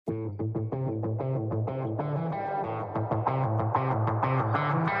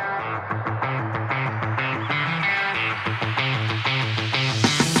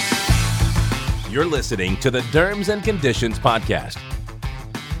You're listening to the Derms and Conditions podcast.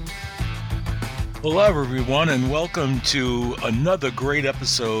 Hello, everyone, and welcome to another great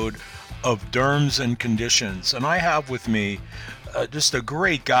episode of Derms and Conditions. And I have with me just a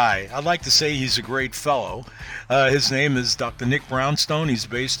great guy. I'd like to say he's a great fellow. His name is Dr. Nick Brownstone. He's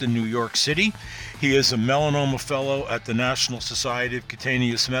based in New York City. He is a melanoma fellow at the National Society of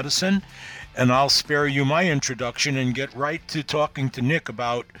Cutaneous Medicine. And I'll spare you my introduction and get right to talking to Nick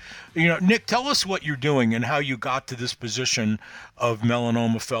about, Nick, tell us what you're doing and how you got to this position of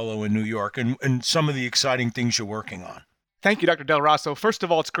melanoma fellow in New York and some of the exciting things you're working on. Thank you, Dr. Del Rosso. First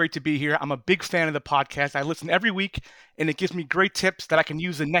of all, it's great to be here. I'm a big fan of the podcast. I listen every week, and it gives me great tips that I can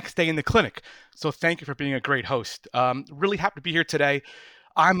use the next day in the clinic. So thank you for being a great host. Really happy to be here today.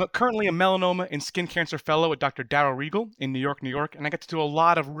 I'm currently a melanoma and skin cancer fellow at Dr. Darrell Regal in New York, and I get to do a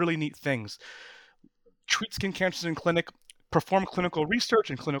lot of really neat things. Treat skin cancers in clinic, perform clinical research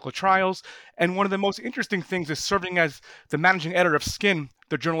and clinical trials, and one of the most interesting things is serving as the managing editor of Skin,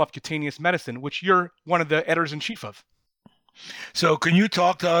 the Journal of Cutaneous Medicine, which you're one of the editors-in-chief of. So can you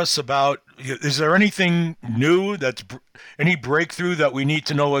talk to us about, is there anything new, any breakthrough that we need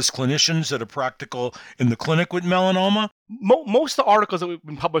to know as clinicians that are practical in the clinic with melanoma? Most of the articles that we've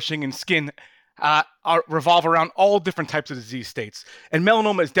been publishing in Skin revolve around all different types of disease states. And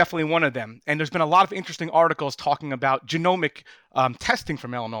melanoma is definitely one of them. And there's been a lot of interesting articles talking about genomic testing for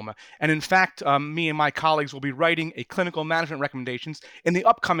melanoma. And in fact, me and my colleagues will be writing a clinical management recommendations in the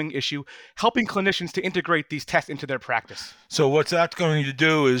upcoming issue, helping clinicians to integrate these tests into their practice. So what that's going to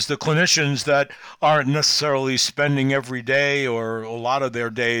do is the clinicians that aren't necessarily spending every day or a lot of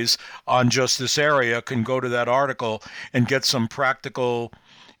their days on just this area can go to that article and get some practical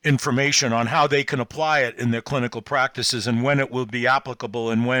information on how they can apply it in their clinical practices and when it will be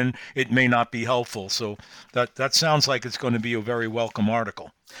applicable and when it may not be helpful. So that sounds like it's going to be a very welcome article.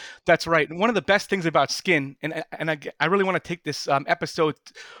 That's right. And one of the best things about Skin, and I really want to take this episode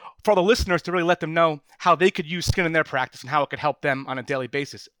for the listeners to really let them know how they could use Skin in their practice and how it could help them on a daily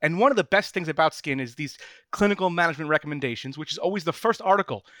basis. And one of the best things about Skin is these clinical management recommendations, which is always the first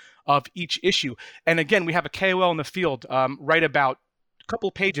article of each issue. And again, we have a KOL in the field write about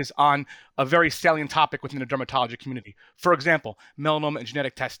couple pages on a very salient topic within the dermatology community. For example, melanoma and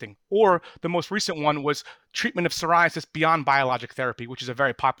genetic testing. Or the most recent one was treatment of psoriasis beyond biologic therapy, which is a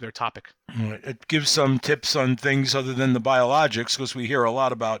very popular topic. It gives some tips on things other than the biologics, because we hear a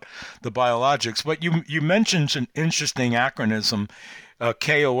lot about the biologics. But you mentioned an interesting acronym,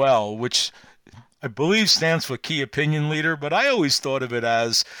 KOL, which I believe stands for Key Opinion Leader, but I always thought of it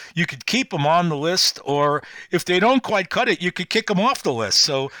as you could keep them on the list, or if they don't quite cut it, you could kick them off the list.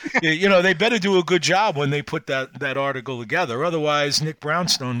 So, they better do a good job when they put that article together. Otherwise, Nick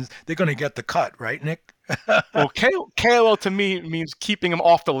Brownstone, they're going to get the cut, right, Nick? Well, KOL to me means keeping them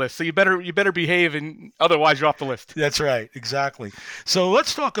off the list. So you better behave, and otherwise you're off the list. That's right, exactly. So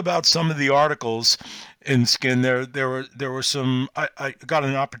let's talk about some of the articles in Skin. There were some. I got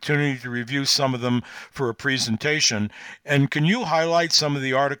an opportunity to review some of them for a presentation. And can you highlight some of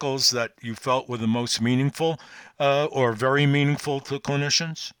the articles that you felt were the most meaningful or very meaningful to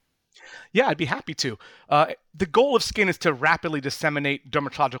clinicians? Yeah, I'd be happy to. The goal of Skin is to rapidly disseminate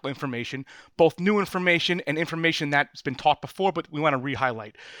dermatological information, both new information and information that's been taught before, but we want to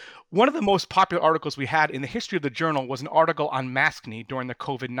re-highlight. One of the most popular articles we had in the history of the journal was an article on maskne during the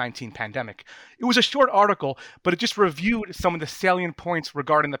COVID-19 pandemic. It was a short article, but it just reviewed some of the salient points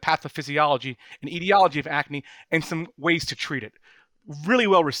regarding the pathophysiology and etiology of acne and some ways to treat it. Really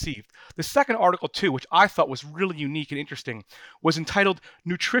well received. The second article, too, which I thought was really unique and interesting, was entitled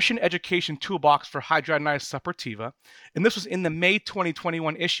Nutrition Education Toolbox for Hidradenitis Suppurativa, and this was in the May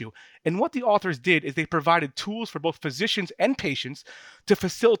 2021 issue. And what the authors did is they provided tools for both physicians and patients to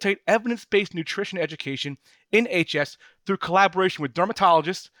facilitate evidence-based nutrition education in HS through collaboration with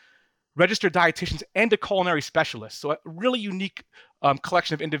dermatologists, registered dietitians, and a culinary specialist. So a really unique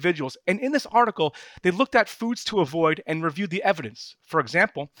collection of individuals. And in this article, they looked at foods to avoid and reviewed the evidence. For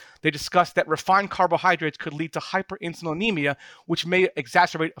example, they discussed that refined carbohydrates could lead to hyperinsulinemia, which may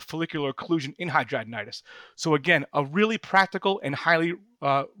exacerbate a follicular occlusion in hidradenitis. So again, a really practical and highly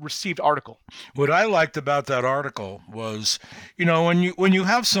received article. What I liked about that article was, when you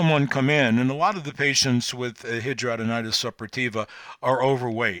have someone come in, and a lot of the patients with hidradenitis suppurativa are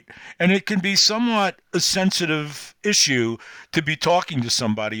overweight, and it can be somewhat a sensitive issue to be talking to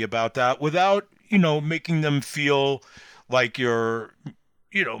somebody about that without, making them feel like you're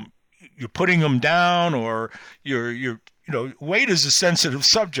putting them down or you're weight is a sensitive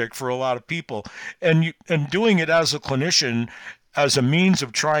subject for a lot of people, and doing it as a clinician as a means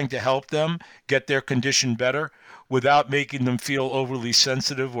of trying to help them get their condition better without making them feel overly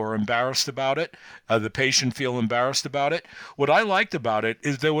sensitive or embarrassed about it, the patient feel embarrassed about it. What I liked about it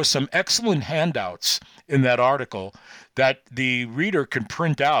is there were some excellent handouts in that article that the reader can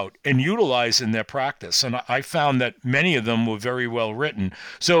print out and utilize in their practice. And I found that many of them were very well written.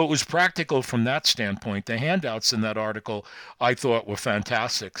 So it was practical from that standpoint. The handouts in that article I thought were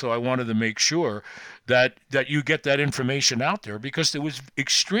fantastic. So I wanted to make sure that you get that information out there, because it was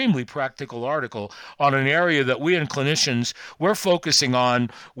extremely practical article on an area that we and clinicians, we're focusing on.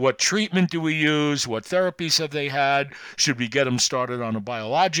 What treatment do we use? What therapies have they had? Should we get them started on a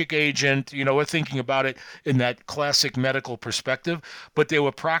biologic agent? We're thinking about it in that classic medical perspective, but there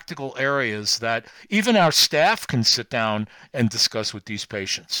were practical areas that even our staff can sit down and discuss with these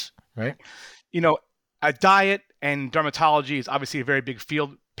patients, right? A diet and dermatology is obviously a very big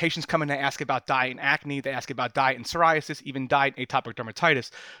field. Patients come in and ask about diet and acne. They ask about diet and psoriasis, even diet and atopic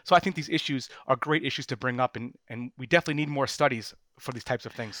dermatitis. So I think these issues are great issues to bring up, and we definitely need more studies for these types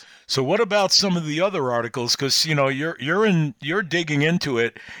of things. So what about some of the other articles? Because you're digging into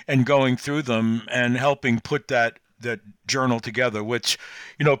it and going through them and helping put that journal together, which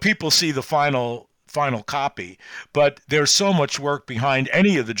people see the final copy, but there's so much work behind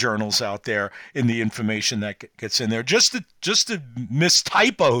any of the journals out there in the information that gets in there. Just to miss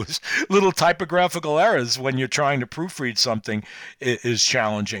typos, little typographical errors when you're trying to proofread something is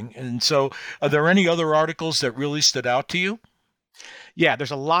challenging. And so are there any other articles that really stood out to you? Yeah,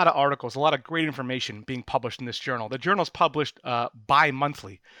 there's a lot of articles, a lot of great information being published in this journal. The journal's published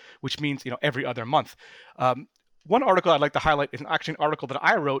bi-monthly, which means every other month. One article I'd like to highlight is actually an article that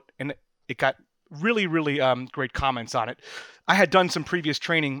I wrote, and it got really, really great comments on it. I had done some previous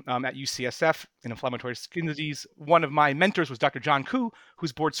training at UCSF in inflammatory skin disease. One of my mentors was Dr. John Koo,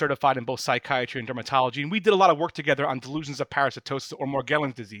 who's board certified in both psychiatry and dermatology. And we did a lot of work together on delusions of parasitosis or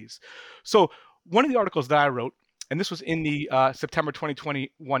Morgellons disease. So one of the articles that I wrote, and this was in the September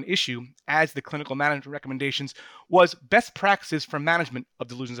 2021 issue as the clinical management recommendations, was best practices for management of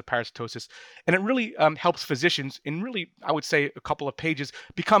delusions of parasitosis. And it really helps physicians in really, I would say, a couple of pages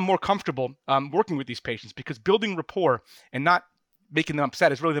become more comfortable working with these patients, because building rapport and not making them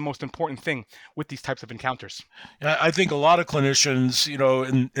upset is really the most important thing with these types of encounters. I think a lot of clinicians,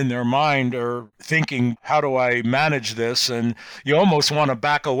 in their mind are thinking, how do I manage this? And you almost want to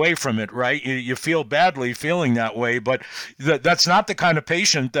back away from it, right? You feel badly feeling that way, but that's not the kind of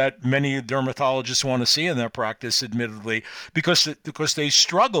patient that many dermatologists want to see in their practice, admittedly, because they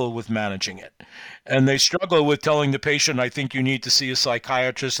struggle with managing it. And they struggle with telling the patient, I think you need to see a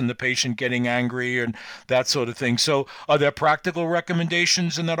psychiatrist, and the patient getting angry and that sort of thing. So are there practical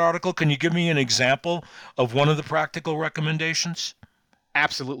recommendations in that article? Can you give me an example of one of the practical recommendations?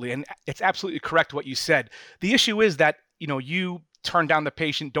 Absolutely. And it's absolutely correct what you said. The issue is that, you turn down the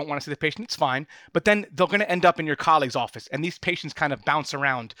patient, don't want to see the patient, it's fine. But then they're going to end up in your colleague's office, and these patients kind of bounce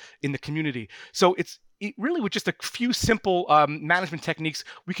around in the community. So it really, with just a few simple management techniques,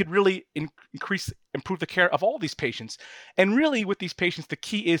 we could really improve the care of all these patients. And really, with these patients, the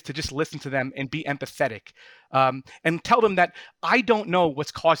key is to just listen to them and be empathetic, and tell them that I don't know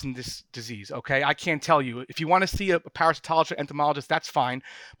what's causing this disease. Okay, I can't tell you. If you want to see a parasitologist or entomologist, that's fine.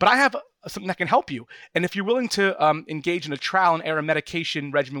 But I have something that can help you. And if you're willing to engage in a trial and error medication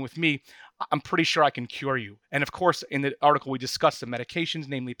regimen with me, I'm pretty sure I can cure you. And of course, in the article, we discussed the medications,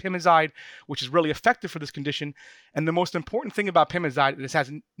 namely Pimozide, which is really effective for this condition. And the most important thing about Pimozide is it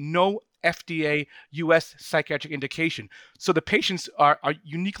has no FDA US psychiatric indication. So the patients are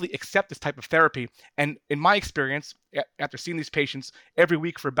uniquely accept this type of therapy. And in my experience, after seeing these patients every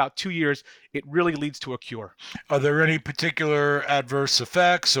week for about 2 years, it really leads to a cure. Are there any particular adverse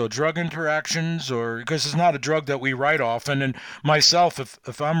effects or drug interactions, or because it's not a drug that we write often? And myself,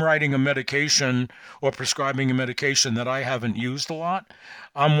 if I'm writing a medication or prescribing a medication that I haven't used a lot,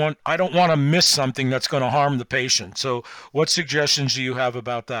 I don't want to miss something that's going to harm the patient. So what suggestions do you have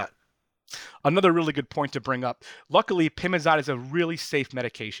about that? Another really good point to bring up. Luckily, Pimozide is a really safe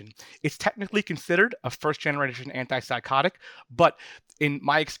medication. It's technically considered a first-generation antipsychotic, but in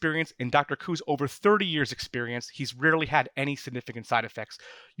my experience, in Dr. Koo's over 30 years experience, he's rarely had any significant side effects.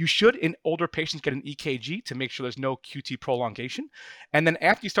 You should, in older patients, get an EKG to make sure there's no QT prolongation. And then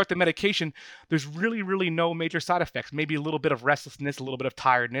after you start the medication, there's really, really no major side effects. Maybe a little bit of restlessness, a little bit of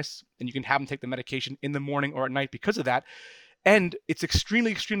tiredness, and you can have them take the medication in the morning or at night because of that. And it's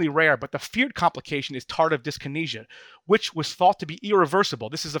extremely, extremely rare, but the feared complication is tardive dyskinesia, which was thought to be irreversible.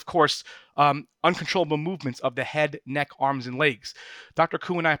 This is, of course, uncontrollable movements of the head, neck, arms, and legs. Dr.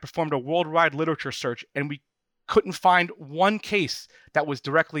 Koo and I performed a worldwide literature search, and we couldn't find one case that was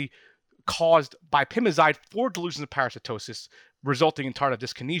directly caused by Pimozide for delusions of parasitosis, resulting in tardive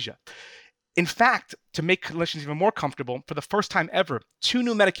dyskinesia. In fact, to make clinicians even more comfortable, for the first time ever, 2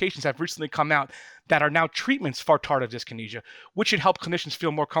 new medications have recently come out that are now treatments for tardive dyskinesia, which should help clinicians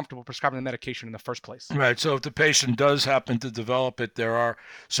feel more comfortable prescribing the medication in the first place. Right. So if the patient does happen to develop it, there are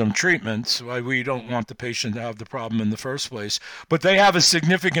some treatments. Why we don't want the patient to have the problem in the first place, but they have a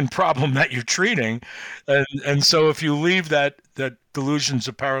significant problem that you're treating, and so if you leave that delusions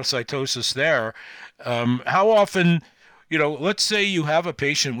of parasitosis there, how often? Let's say you have a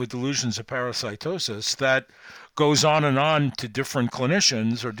patient with delusions of parasitosis that goes on and on to different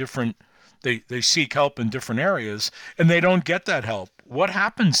clinicians or they seek help in different areas and they don't get that help. What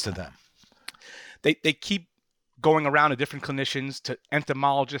happens to them? They keep going around to different clinicians, to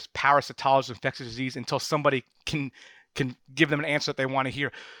entomologists, parasitologists, infectious disease, until somebody can give them an answer that they want to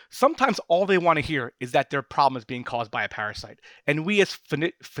hear. Sometimes all they want to hear is that their problem is being caused by a parasite. And we as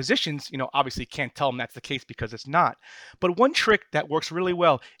physicians, obviously can't tell them that's the case because it's not. But one trick that works really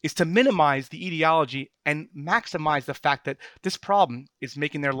well is to minimize the etiology and maximize the fact that this problem is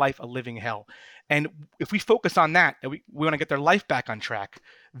making their life a living hell. And if we focus on that, and we want to get their life back on track,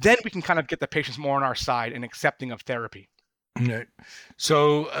 then we can kind of get the patients more on our side and accepting of therapy. Right.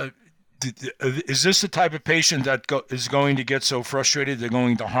 So, is this the type of patient that is going to get so frustrated they're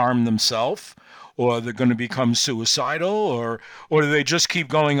going to harm themselves, or they're going to become suicidal, or do they just keep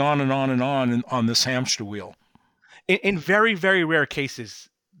going on and on and on this hamster wheel? In very, very rare cases,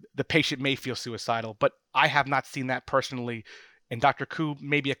 the patient may feel suicidal, but I have not seen that personally. And Dr. Koo,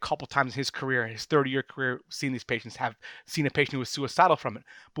 maybe a couple times in his career, his 30-year career, seeing these patients, have seen a patient who was suicidal from it.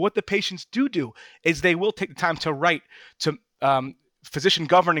 But what the patients do is they will take the time to write to physician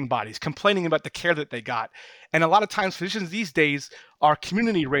governing bodies complaining about the care that they got. And a lot of times physicians these days are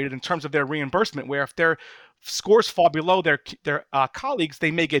community rated in terms of their reimbursement, where if their scores fall below their colleagues,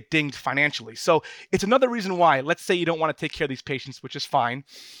 they may get dinged financially. So it's another reason why, let's say you don't want to take care of these patients, which is fine.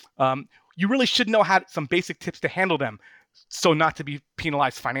 You really should know some basic tips to handle them so not to be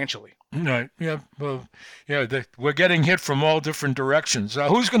penalized financially. Right. Yeah. Well, yeah, we're getting hit from all different directions.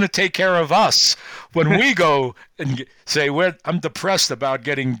 Who's going to take care of us when we go and say, I'm depressed about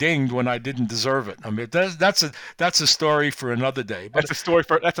getting dinged when I didn't deserve it? I mean, that's a story for another day. But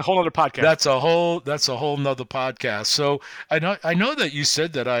that's a whole other podcast. That's a whole nother podcast. So I know that you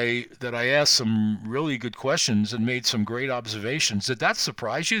said that I asked some really good questions and made some great observations. Did that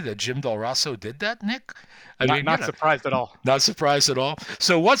surprise you that Jim Del Rosso did that, Nick? Not surprised at all. Not surprised at all.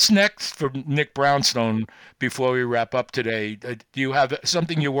 So what's next for Nick Brownstone before we wrap up today? Do you have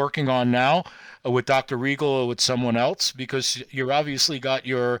something you're working on now with Dr. Regal or with someone else? Because you're obviously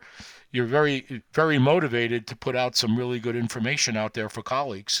you're very, very motivated to put out some really good information out there for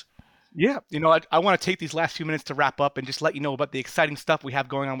colleagues. Yeah. I want to take these last few minutes to wrap up and just let you know about the exciting stuff we have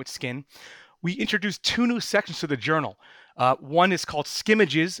going on with Skin. We introduced 2 new sections to the journal. One is called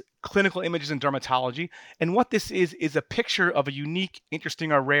Skimages, Clinical Images in Dermatology. And what this is a picture of a unique,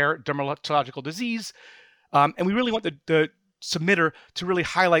 interesting, or rare dermatological disease. And we really want the submitter to really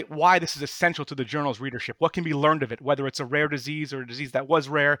highlight why this is essential to the journal's readership. What can be learned of it, whether it's a rare disease or a disease that was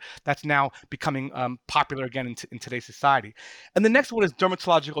rare, that's now becoming popular again in today's society. And the next one is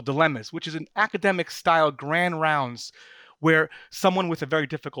Dermatological Dilemmas, which is an academic-style grand rounds where someone with a very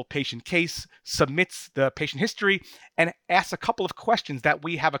difficult patient case submits the patient history and asks a couple of questions that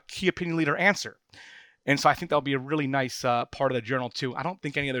we have a key opinion leader answer. And so I think that'll be a really nice part of the journal too. I don't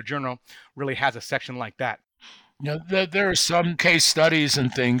think any other journal really has a section like that. There are some case studies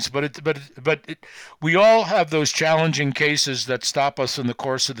and things, but we all have those challenging cases that stop us in the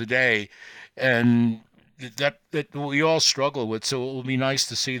course of the day, and that we all struggle with. So it will be nice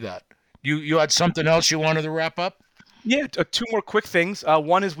to see that. You had something else you wanted to wrap up? Yeah, 2 more quick things.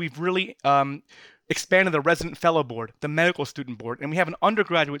 One is we've really expanded the resident fellow board, the medical student board, and we have an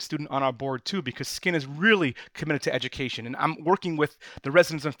undergraduate student on our board too, because Skin is really committed to education. And I'm working with the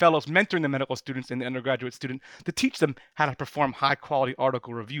residents and fellows, mentoring the medical students and the undergraduate student to teach them how to perform high quality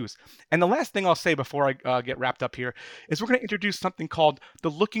article reviews. And the last thing I'll say before I get wrapped up here is we're going to introduce something called the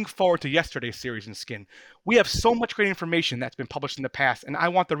Looking Forward to Yesterday series in Skin. We have so much great information that's been published in the past, and I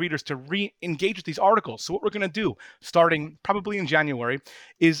want the readers to re-engage with these articles. So what we're going to do, starting probably in January,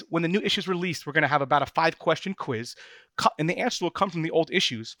 is when the new issue is released, we're going to have about a 5-question quiz, and the answers will come from the old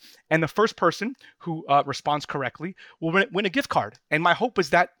issues. And the first person who responds correctly will win a gift card. And my hope is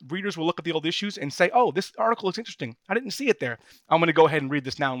that readers will look at the old issues and say, oh, this article looks interesting. I didn't see it there. I'm going to go ahead and read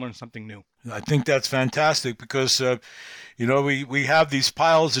this now and learn something new. I think that's fantastic because, we have these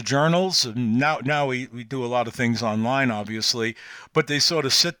piles of journals, and now we do a lot of things online, obviously, but they sort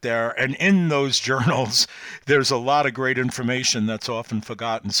of sit there, and in those journals, there's a lot of great information that's often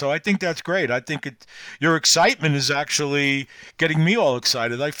forgotten. So I think that's great. I think your excitement is actually really getting me all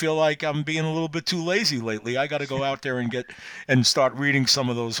excited. I feel like I'm being a little bit too lazy lately. I got to go out there and start reading some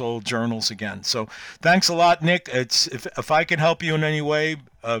of those old journals again. So thanks a lot, Nick. If I can help you in any way,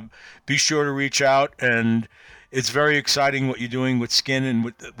 be sure to reach out. And it's very exciting what you're doing with skin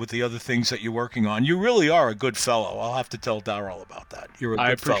and with the other things that you're working on. You really are a good fellow. I'll have to tell Darryl about that. You're a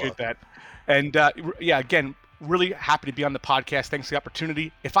good fellow. I appreciate that. And again, really happy to be on the podcast. Thanks for the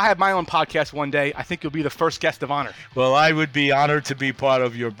opportunity. If I have my own podcast one day, I think you'll be the first guest of honor. Well, I would be honored to be part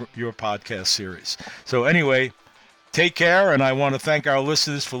of your podcast series. So anyway, take care, and I want to thank our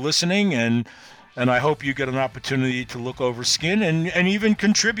listeners for listening, and I hope you get an opportunity to look over skin and even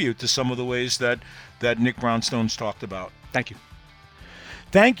contribute to some of the ways that Nick Brownstone's talked about. Thank you.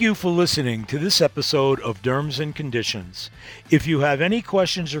 Thank you for listening to this episode of Derms and Conditions. If you have any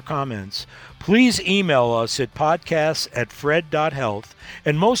questions or comments, please email us at podcasts@fred.health.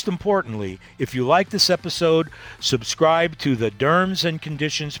 And most importantly, if you like this episode, subscribe to the Derms and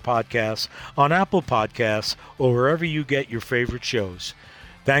Conditions podcast on Apple Podcasts or wherever you get your favorite shows.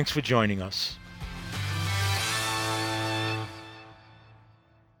 Thanks for joining us.